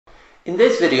In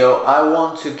this video, I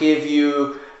want to give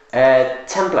you a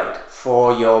template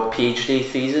for your PhD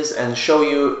thesis and show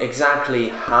you exactly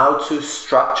how to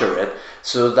structure it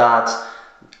so that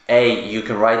A, you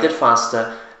can write it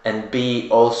faster, and B,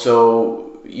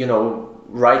 also,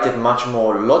 write it much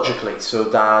more logically so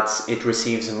that it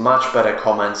receives much better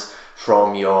comments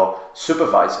from your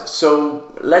supervisors.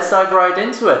 So let's dive right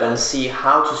into it and see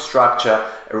how to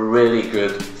structure a really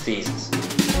good thesis.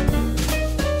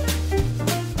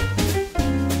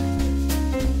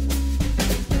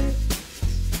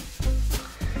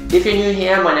 If you're new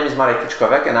here, my name is Marek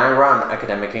Kiczkowiak and I run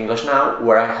Academic English Now,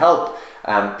 where I help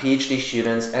PhD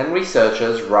students and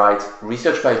researchers write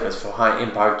research papers for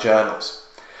high-impact journals.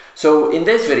 So in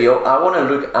this video, I want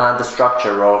to look at the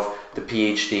structure of the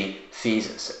PhD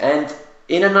thesis. And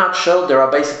in a nutshell, there are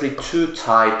basically two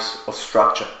types of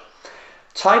structure.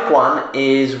 Type 1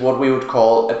 is what we would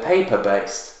call a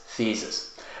paper-based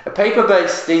thesis. A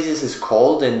paper-based thesis is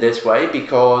called in this way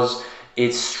because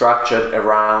it's structured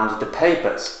around the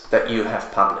papers that you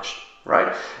have published,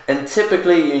 right? And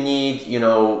typically you need,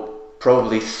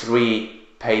 probably 3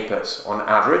 papers on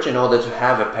average in order to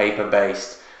have a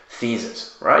paper-based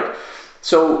thesis, right?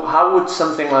 So how would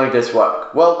something like this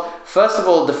work? Well, first of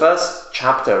all, the first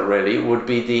chapter really would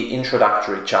be the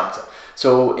introductory chapter.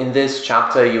 So in this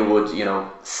chapter you would,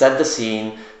 set the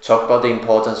scene, talk about the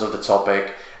importance of the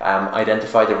topic,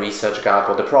 identify the research gap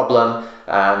or the problem,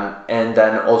 and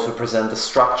then also present the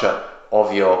structure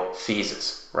of your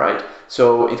thesis, right?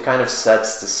 So it kind of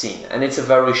sets the scene, and it's a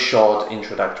very short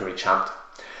introductory chapter.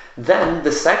 Then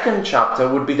the second chapter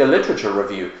would be the literature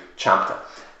review chapter,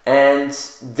 and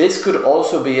this could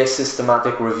also be a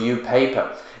systematic review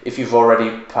paper. If you've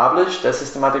already published a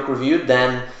systematic review,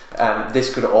 then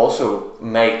this could also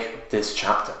make this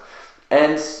chapter.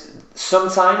 And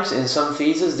sometimes in some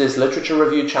theses, this literature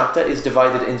review chapter is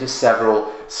divided into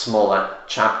several smaller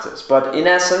chapters. But in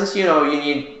essence, you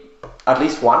need at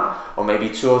least 1 or maybe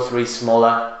 2 or 3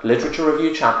 smaller literature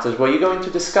review chapters where you're going to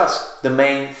discuss the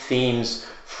main themes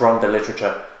from the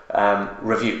literature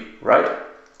review, right?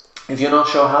 If you're not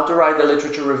sure how to write the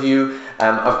literature review,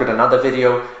 I've got another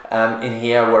video in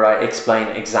here where I explain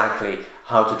exactly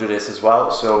how to do this as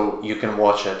well, so you can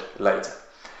watch it later.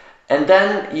 And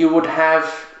then you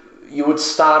would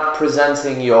start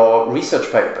presenting your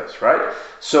research papers, right?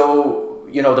 So,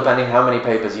 depending how many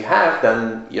papers you have,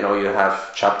 then, you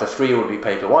have chapter 3 would be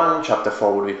paper 1, chapter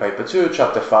 4 would be paper 2,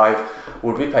 chapter 5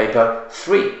 would be paper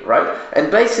 3, right? And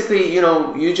basically,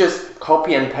 you just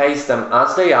copy and paste them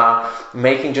as they are,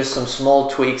 making just some small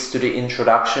tweaks to the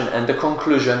introduction and the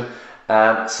conclusion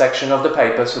section of the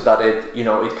paper so that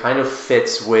it kind of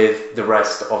fits with the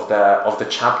rest of the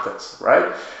chapters,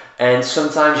 right? And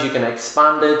sometimes you can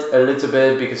expand it a little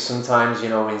bit because sometimes,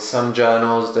 in some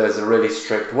journals there's a really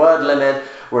strict word limit,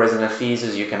 whereas in a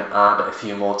thesis you can add a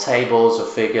few more tables or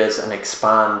figures and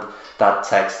expand that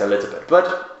text a little bit.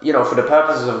 But, for the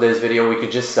purposes of this video, we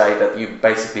could just say that you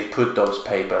basically put those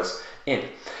papers in.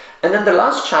 And then the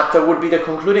last chapter would be the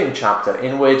concluding chapter,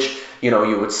 in which,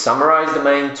 you would summarize the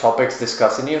main topics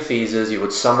discussed in your thesis, you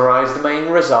would summarize the main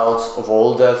results of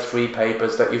all the 3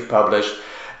 papers that you've published,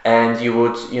 and you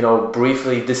would,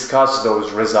 briefly discuss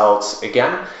those results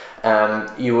again.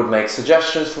 You would make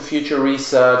suggestions for future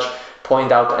research,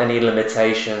 point out any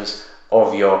limitations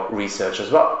of your research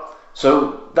as well.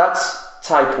 So that's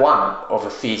type 1 of a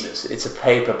thesis. It's a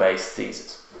paper-based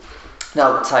thesis.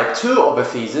 Now, type 2 of a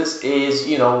thesis is,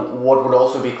 what would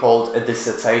also be called a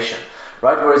dissertation,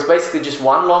 right? Where it's basically just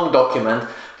one long document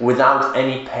without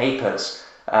any papers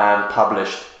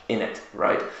published in it,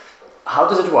 right? How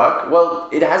does it work? Well,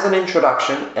 it has an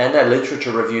introduction and a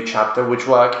literature review chapter which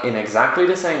work in exactly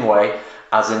the same way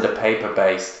as in the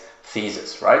paper-based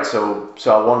thesis, right? So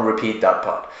I won't repeat that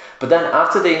part. But then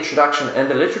after the introduction and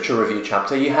the literature review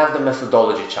chapter, you have the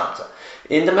methodology chapter.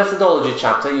 In the methodology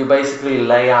chapter, you basically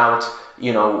lay out,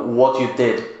 what you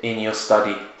did in your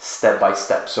study step by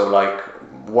step. So like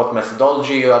what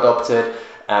methodology you adopted,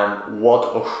 what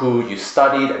or who you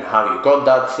studied and how you got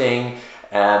that thing,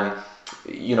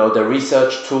 the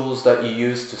research tools that you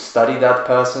use to study that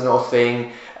person or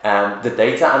thing, the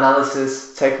data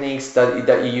analysis techniques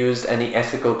that you used, any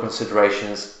ethical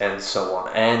considerations, and so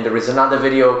on. And there is another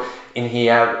video in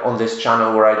here on this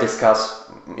channel where I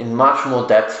discuss in much more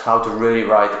depth how to really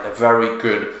write a very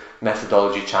good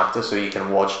methodology chapter, so you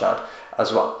can watch that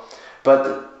as well.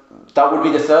 But that would be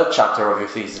the third chapter of your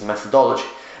thesis, methodology.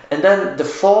 And then the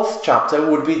fourth chapter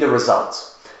would be the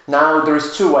results. Now,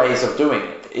 there's 2 ways of doing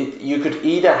it. You could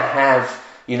either have,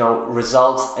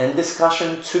 results and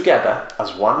discussion together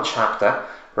as one chapter,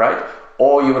 right?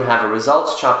 or you would have a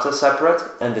results chapter separate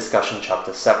and discussion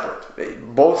chapter separate.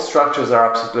 Both structures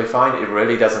are absolutely fine. It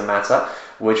really doesn't matter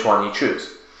which one you choose.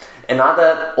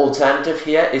 Another alternative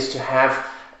here is to have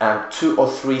 2 or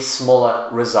 3 smaller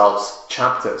results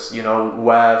chapters, you know,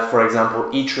 where, for example,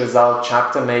 each result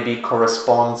chapter maybe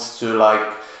corresponds to like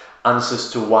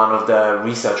answers to one of the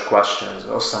research questions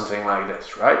or something like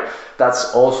this, right?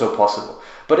 That's also possible.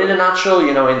 But in a nutshell,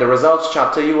 you know, in the results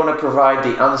chapter, you want to provide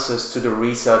the answers to the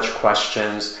research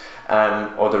questions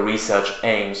or the research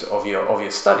aims of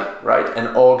your study, right?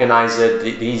 And organize it.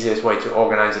 The easiest way to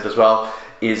organize it as well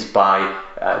is by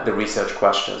the research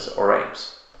questions or aims.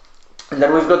 And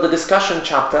then we've got the discussion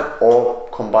chapter, or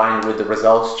combined with the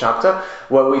results chapter,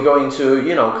 where we're going to,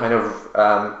 you know, kind of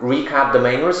recap the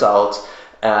main results,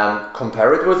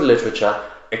 compare it with literature,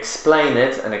 explain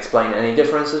it and explain any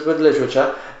differences with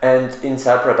literature, and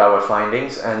interpret our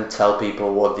findings and tell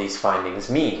people what these findings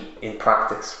mean in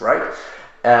practice, right?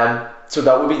 So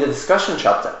that would be the discussion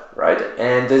chapter, right?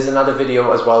 And there's another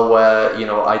video as well where, you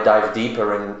know, I dive deeper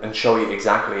and show you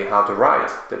exactly how to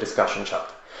write the discussion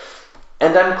chapter.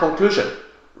 And then conclusion,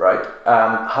 right?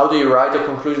 How do you write a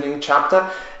concluding chapter?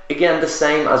 Again, the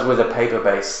same as with a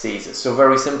paper-based thesis. So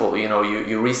very simple, you know,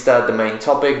 you restart the main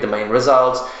topic, the main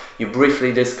results, you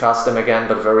briefly discuss them again,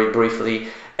 but very briefly.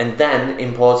 And then,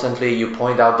 importantly, you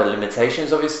point out the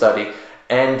limitations of your study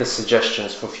and the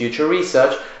suggestions for future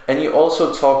research. And you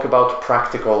also talk about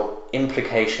practical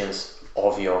implications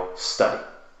of your study,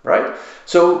 right?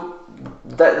 So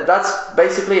that's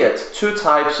basically it. 2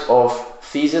 types of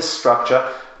thesis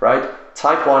structure, right?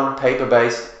 Type 1,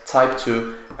 paper-based, type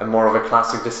 2, and more of a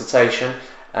classic dissertation.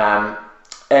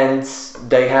 And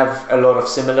they have a lot of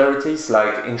similarities,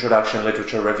 like introduction,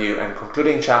 literature review, and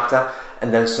concluding chapter,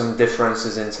 and then some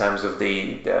differences in terms of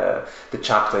the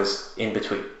chapters in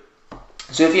between.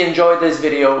 So if you enjoyed this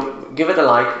video, give it a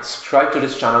like, subscribe to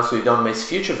this channel so you don't miss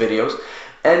future videos,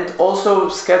 and also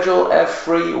schedule a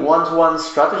free one-to-one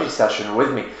strategy session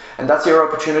with me. And that's your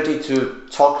opportunity to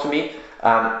talk to me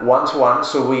one-to-one,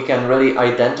 so we can really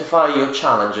identify your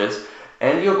challenges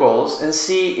and your goals and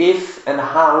see if and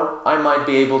how I might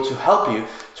be able to help you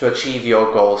to achieve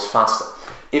your goals faster.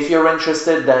 If you're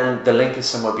interested, then the link is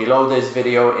somewhere below this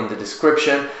video in the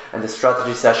description, and the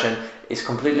strategy session is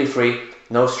completely free,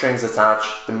 no strings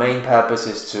attached. The main purpose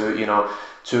is to, you know,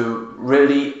 to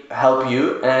really help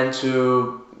you and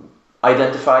to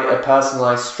identify a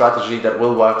personalized strategy that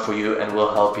will work for you and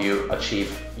will help you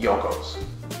achieve your goals.